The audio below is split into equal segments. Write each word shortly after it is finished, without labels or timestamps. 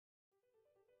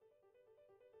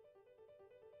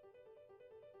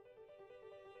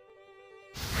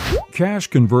Cash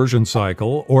conversion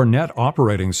cycle, or net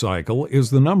operating cycle, is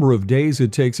the number of days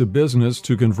it takes a business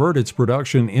to convert its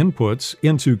production inputs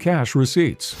into cash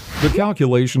receipts. The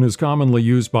calculation is commonly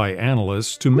used by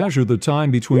analysts to measure the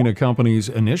time between a company's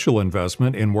initial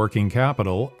investment in working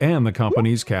capital and the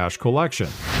company's cash collection.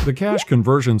 The cash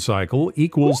conversion cycle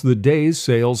equals the days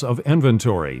sales of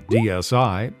inventory,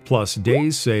 DSI, plus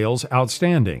days sales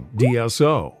outstanding,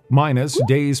 DSO, minus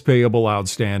days payable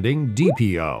outstanding,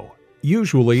 DPO.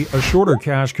 Usually, a shorter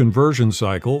cash conversion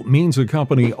cycle means a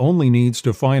company only needs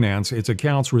to finance its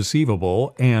accounts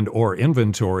receivable and/or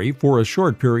inventory for a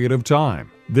short period of time.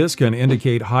 This can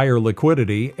indicate higher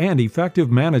liquidity and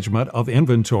effective management of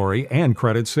inventory and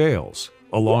credit sales.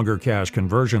 A longer cash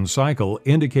conversion cycle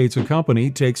indicates a company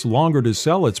takes longer to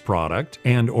sell its product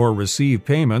and/or receive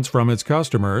payments from its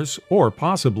customers, or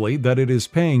possibly that it is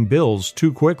paying bills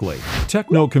too quickly.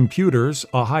 Techno Computers,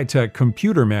 a high-tech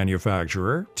computer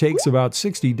manufacturer, takes about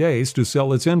 60 days to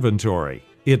sell its inventory.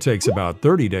 It takes about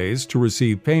 30 days to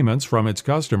receive payments from its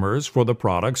customers for the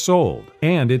products sold,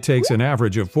 and it takes an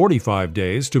average of 45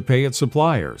 days to pay its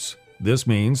suppliers. This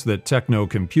means that Techno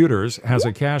Computers has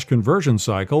a cash conversion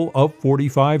cycle of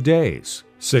 45 days,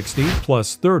 60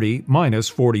 plus 30 minus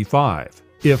 45.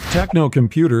 If Techno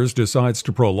Computers decides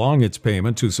to prolong its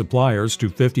payment to suppliers to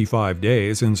 55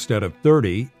 days instead of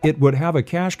 30, it would have a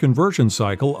cash conversion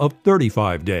cycle of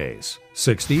 35 days,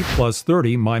 60 plus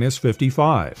 30 minus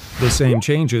 55. The same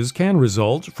changes can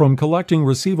result from collecting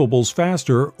receivables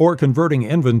faster or converting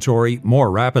inventory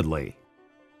more rapidly.